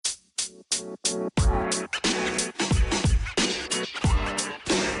Yo,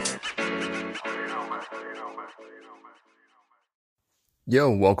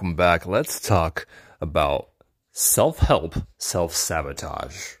 welcome back. Let's talk about self-help,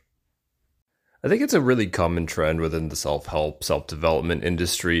 self-sabotage. I think it's a really common trend within the self-help, self-development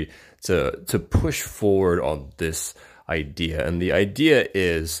industry to push forward on this idea. And the idea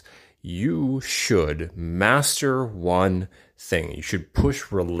is you should master one thing. You should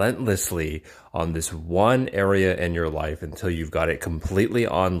push relentlessly on this one area in your life until you've got it completely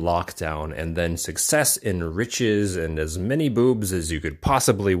on lockdown, and then success in riches and as many boobs as you could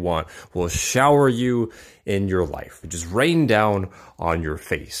possibly want will shower you in your life. Just rain down on your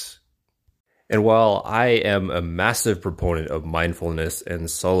face. And while I am a massive proponent of mindfulness and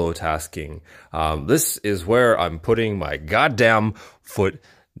solo tasking, this is where I'm putting my goddamn foot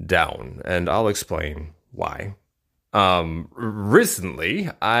down, and I'll explain why. Recently,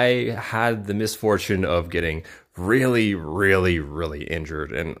 I had the misfortune of getting really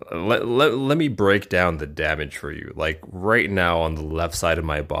injured, and let me break down the damage for you. Like right now on the left side of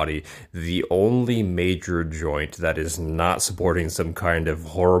my body, the only major joint that is not supporting some kind of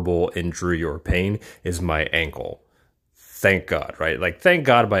horrible injury or pain is my ankle. Thank God, right? Like, thank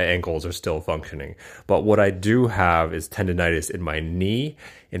God my ankles are still functioning. But what I do have is tendonitis in my knee,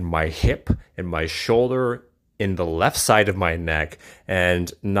 in my hip, in my shoulder, in the left side of my neck.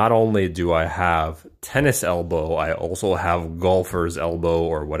 And not only do I have tennis elbow, I also have golfer's elbow,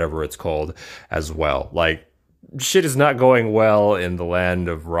 or whatever it's called, as well. Like, shit is not going well in the land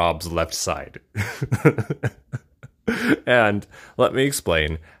of Rob's left side. And let me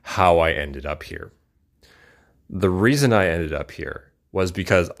explain how I ended up here. The reason I ended up here was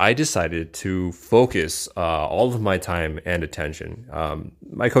because I decided to focus all of my time and attention.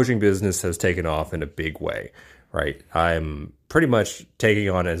 My coaching business has taken off in a big way, right? I'm pretty much taking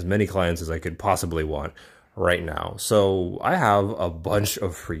on as many clients as I could possibly want right now. So I have a bunch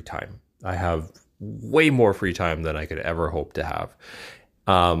of free time. I have way more free time than I could ever hope to have.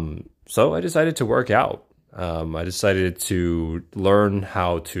 So I decided to work out. I decided to learn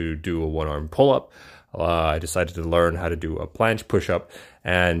how to do a one-arm pull-up. I decided to learn how to do a planche push-up,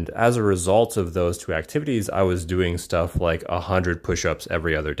 and as a result of those two activities, I was doing stuff like 100 push-ups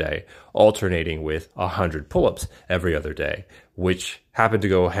every other day, alternating with 100 pull-ups every other day, which happened to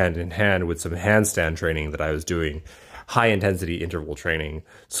go hand in hand with some handstand training that I was doing, high-intensity interval training,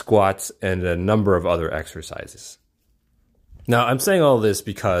 squats, and a number of other exercises. Now, I'm saying all this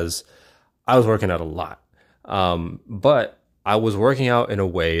because I was working out a lot, but I was working out in a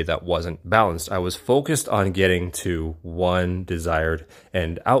way that wasn't balanced. I was focused on getting to one desired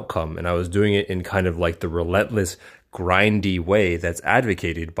end outcome, and I was doing it in kind of like the relentless, grindy way that's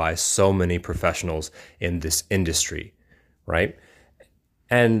advocated by so many professionals in this industry, right?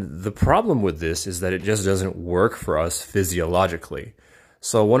 And the problem with this is that it just doesn't work for us physiologically.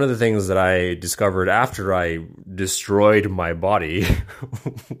 So one of the things that I discovered after I destroyed my body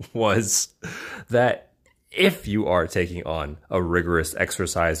was that if you are taking on a rigorous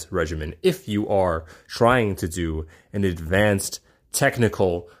exercise regimen, if you are trying to do an advanced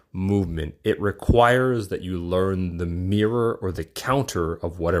technical movement, it requires that you learn the mirror or the counter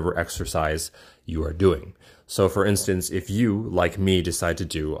of whatever exercise you are doing. So for instance, if you, like me, decide to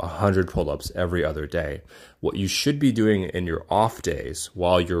do 100 pull-ups every other day, what you should be doing in your off days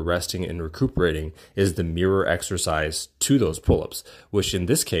while you're resting and recuperating is the mirror exercise to those pull-ups, which in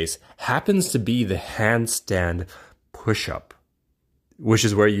this case happens to be the handstand push-up, which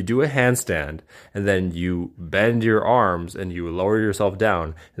is where you do a handstand and then you bend your arms and you lower yourself down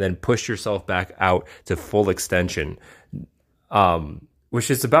and then push yourself back out to full extension, which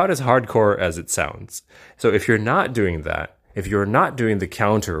is about as hardcore as it sounds. So if you're not doing that, if you're not doing the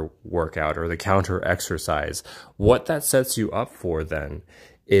counter workout or the counter exercise, what that sets you up for then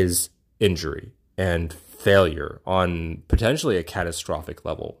is injury and failure on potentially a catastrophic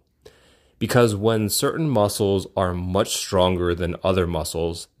level. Because when certain muscles are much stronger than other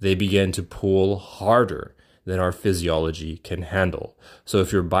muscles, they begin to pull harder than our physiology can handle. So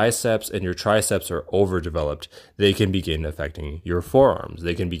if your biceps and your triceps are overdeveloped, they can begin affecting your forearms.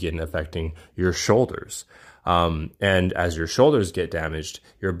 They can begin affecting your shoulders. And as your shoulders get damaged,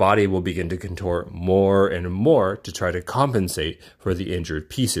 your body will begin to contort more and more to try to compensate for the injured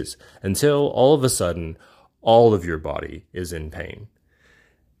pieces until all of a sudden, all of your body is in pain.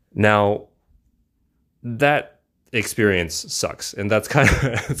 Now, that experience sucks, and that's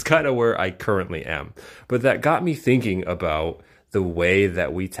kind of where I currently am. But that got me thinking about the way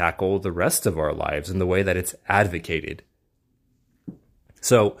that we tackle the rest of our lives and the way that it's advocated.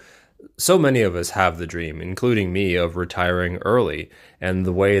 So So many of us have the dream, including me, of retiring early. And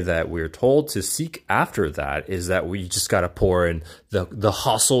the way that we're told to seek after that is that we just got to pour in the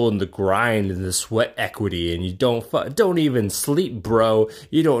hustle and the grind and the sweat equity. And you don't even sleep, bro.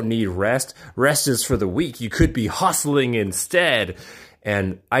 You don't need rest. Rest is for the weak. You could be hustling instead.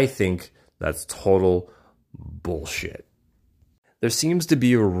 And I think that's total bullshit. There seems to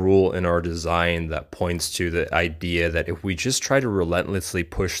be a rule in our design that points to the idea that if we just try to relentlessly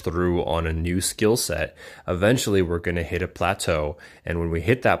push through on a new skill set, eventually we're going to hit a plateau. And when we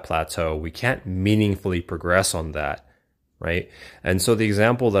hit that plateau, we can't meaningfully progress on that, right? And so the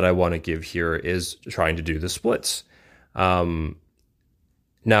example that I want to give here is trying to do the splits. Now,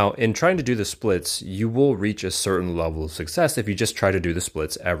 in trying to do the splits, you will reach a certain level of success if you just try to do the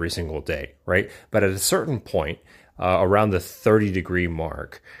splits every single day, right? But at a certain point, around the 30-degree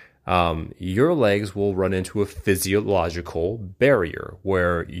mark, your legs will run into a physiological barrier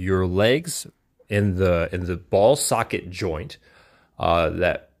where your legs in the ball socket joint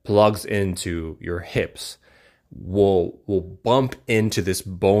that plugs into your hips will bump into this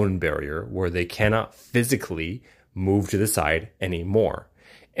bone barrier where they cannot physically move to the side anymore.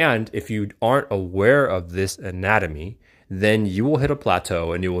 And if you aren't aware of this anatomy, then you will hit a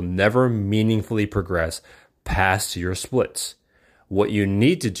plateau and you will never meaningfully progress past your splits. What you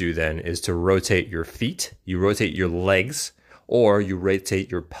need to do then is to rotate your feet, you rotate your legs, or you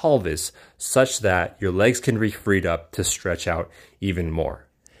rotate your pelvis such that your legs can be freed up to stretch out even more.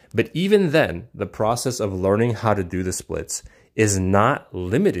 But even then, the process of learning how to do the splits is not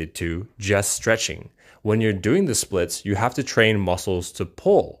limited to just stretching. When you're doing the splits, you have to train muscles to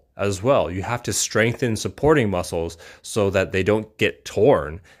pull as well. You have to strengthen supporting muscles so that they don't get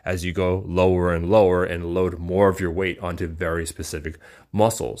torn as you go lower and lower and load more of your weight onto very specific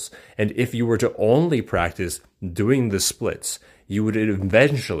muscles. And if you were to only practice doing the splits, you would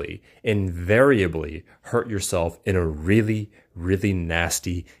eventually, invariably hurt yourself in a really, really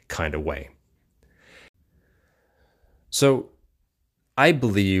nasty kind of way. So I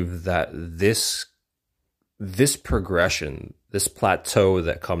believe that this progression, this plateau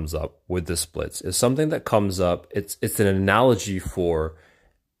that comes up with the splits is something that comes up. It's an analogy for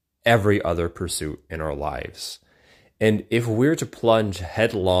every other pursuit in our lives. And if we're to plunge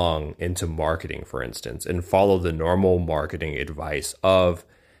headlong into marketing, for instance, and follow the normal marketing advice of,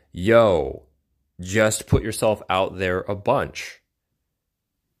 yo, just put yourself out there a bunch.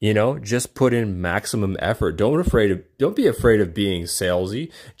 You know, just put in maximum effort. Don't be afraid of being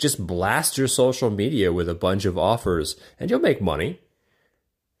salesy. Just blast your social media with a bunch of offers and you'll make money.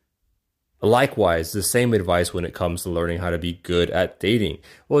 Likewise, the same advice when it comes to learning how to be good at dating.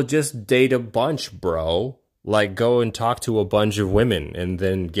 Well, just date a bunch, bro. Like, go and talk to a bunch of women and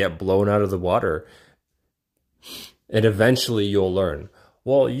then get blown out of the water. And eventually you'll learn.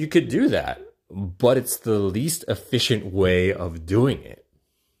 Well, you could do that, but it's the least efficient way of doing it.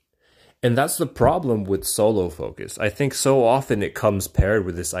 And that's the problem with solo focus. I think so often it comes paired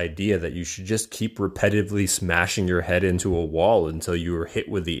with this idea that you should just keep repetitively smashing your head into a wall until you are hit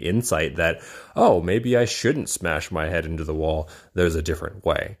with the insight that, oh, maybe I shouldn't smash my head into the wall. There's a different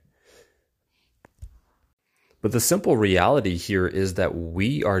way. But the simple reality here is that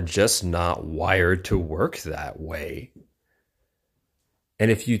we are just not wired to work that way. And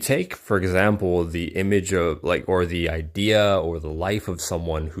if you take, for example, the image of or the idea or the life of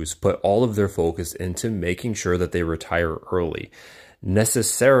someone who's put all of their focus into making sure that they retire early,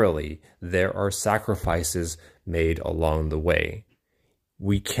 necessarily there are sacrifices made along the way.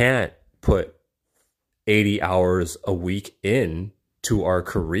 We can't put 80 hours a week into our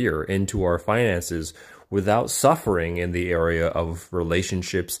career, into our finances, without suffering in the area of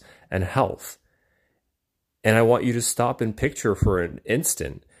relationships and health. And I want you to stop and picture for an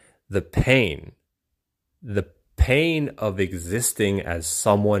instant the pain of existing as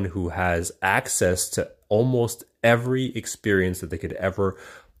someone who has access to almost every experience that they could ever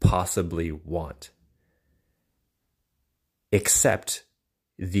possibly want, except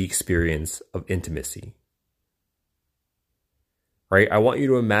the experience of intimacy. Right? I want you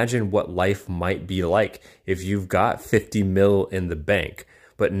to imagine what life might be like if you've got 50 mil in the bank.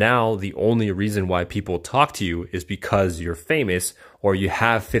 But now the only reason why people talk to you is because you're famous or you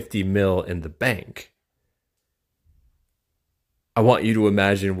have 50 mil in the bank. I want you to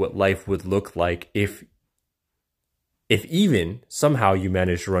imagine what life would look like if even somehow you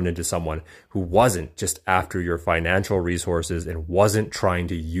managed to run into someone who wasn't just after your financial resources and wasn't trying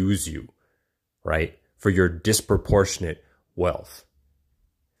to use you, right, for your disproportionate wealth.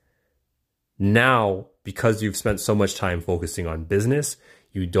 Now, because you've spent so much time focusing on business,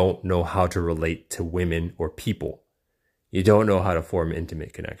 you don't know how to relate to women or people. You don't know how to form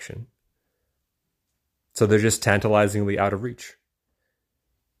intimate connection. So they're just tantalizingly out of reach.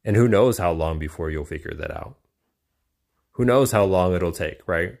 And who knows how long before you'll figure that out? Who knows how long it'll take,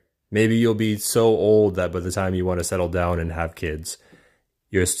 right? Maybe you'll be so old that by the time you want to settle down and have kids,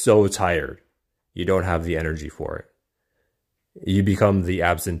 you're so tired, you don't have the energy for it. You become the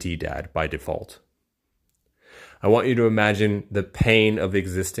absentee dad by default. I want you to imagine the pain of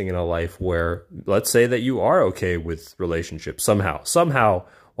existing in a life where, let's say that you are okay with relationships somehow,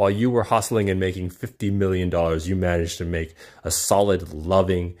 while you were hustling and making $50 million, you managed to make a solid,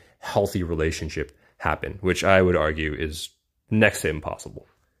 loving, healthy relationship happen, which I would argue is next to impossible,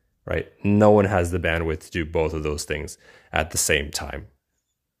 right? No one has the bandwidth to do both of those things at the same time,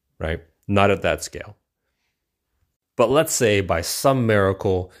 right? Not at that scale. But let's say by some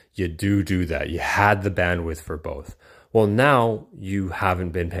miracle, you do that. You had the bandwidth for both. Well, now you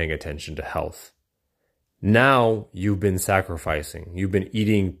haven't been paying attention to health. Now you've been sacrificing. You've been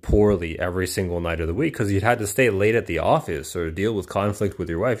eating poorly every single night of the week because you'd had to stay late at the office or deal with conflict with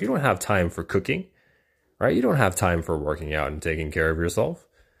your wife. You don't have time for cooking, right? You don't have time for working out and taking care of yourself.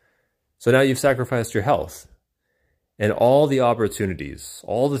 So now you've sacrificed your health. And all the opportunities,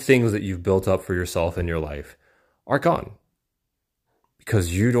 all the things that you've built up for yourself in your life are gone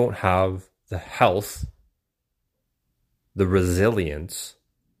because you don't have the health, the resilience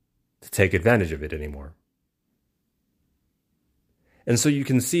to take advantage of it anymore. And so you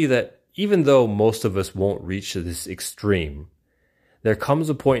can see that even though most of us won't reach this extreme, there comes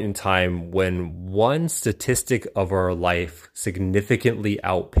a point in time when one statistic of our life significantly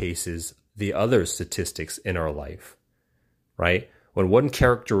outpaces the other statistics in our life, right? When one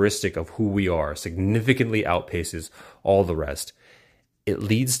characteristic of who we are significantly outpaces all the rest, it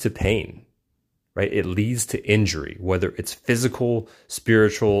leads to pain, right? It leads to injury, whether it's physical,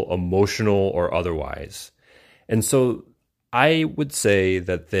 spiritual, emotional, or otherwise. And so I would say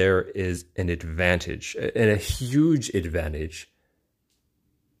that there is an advantage, and a huge advantage,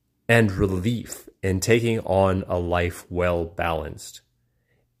 and relief in taking on a life well balanced,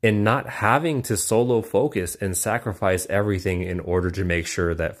 in not having to solo focus and sacrifice everything in order to make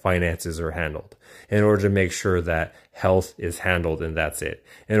sure that finances are handled, in order to make sure that health is handled and that's it,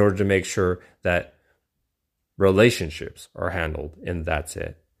 in order to make sure that relationships are handled and that's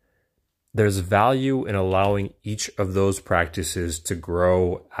it. There's value in allowing each of those practices to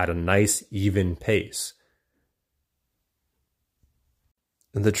grow at a nice, even pace.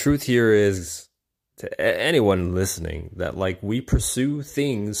 And the truth here is, to anyone listening, that we pursue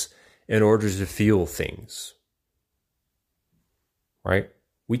things in order to feel things, right?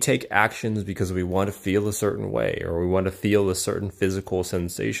 We take actions because we want to feel a certain way, or we want to feel a certain physical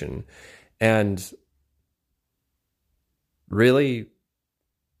sensation. And really,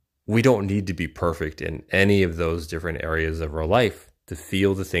 we don't need to be perfect in any of those different areas of our life to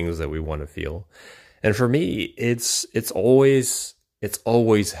feel the things that we want to feel. And for me, it's always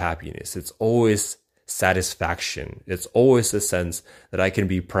happiness. It's always satisfaction. It's always a sense that I can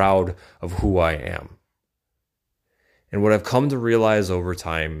be proud of who I am. And what I've come to realize over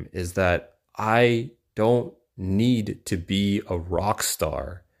time is that I don't need to be a rock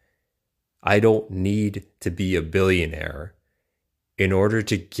star. I don't need to be a billionaire in order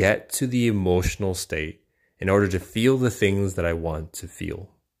to get to the emotional state, in order to feel the things that I want to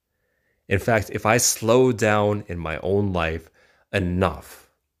feel. In fact, if I slow down in my own life enough,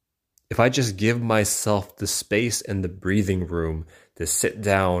 if I just give myself the space and the breathing room to sit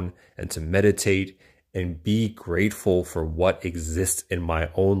down and to meditate and be grateful for what exists in my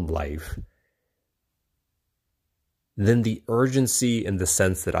own life, then the urgency in the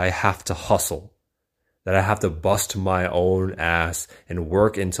sense that I have to hustle, that I have to bust my own ass and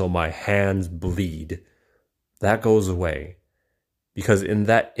work until my hands bleed, that goes away. Because in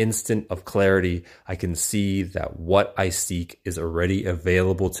that instant of clarity, I can see that what I seek is already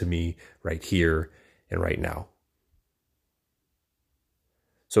available to me right here and right now.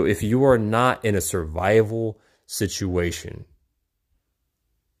 So if you are not in a survival situation,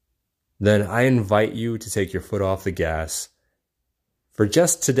 then I invite you to take your foot off the gas for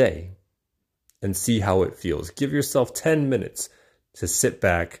just today and see how it feels. Give yourself 10 minutes to sit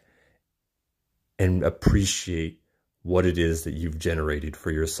back and appreciate what it is that you've generated for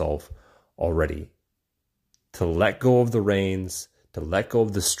yourself already. To let go of the reins, to let go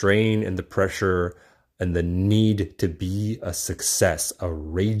of the strain and the pressure and the need to be a success, a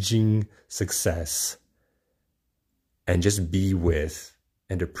raging success, and just be with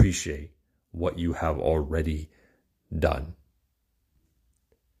and appreciate what you have already done.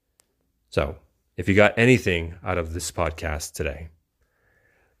 So, if you got anything out of this podcast today,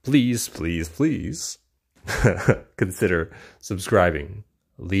 please, please, please consider subscribing,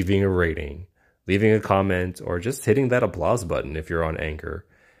 leaving a rating, leaving a comment, or just hitting that applause button if you're on Anchor,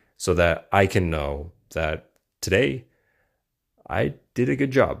 so that I can know that today I did a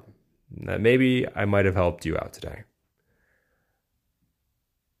good job, that maybe I might have helped you out today.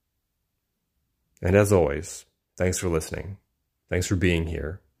 And as always, thanks for listening. Thanks for being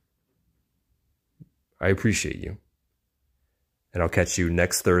here. I appreciate you. And I'll catch you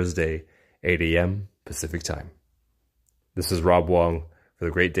next Thursday, 8 a.m. Pacific time. This is Rob Wong for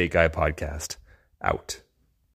the Great Date Guy podcast. Out.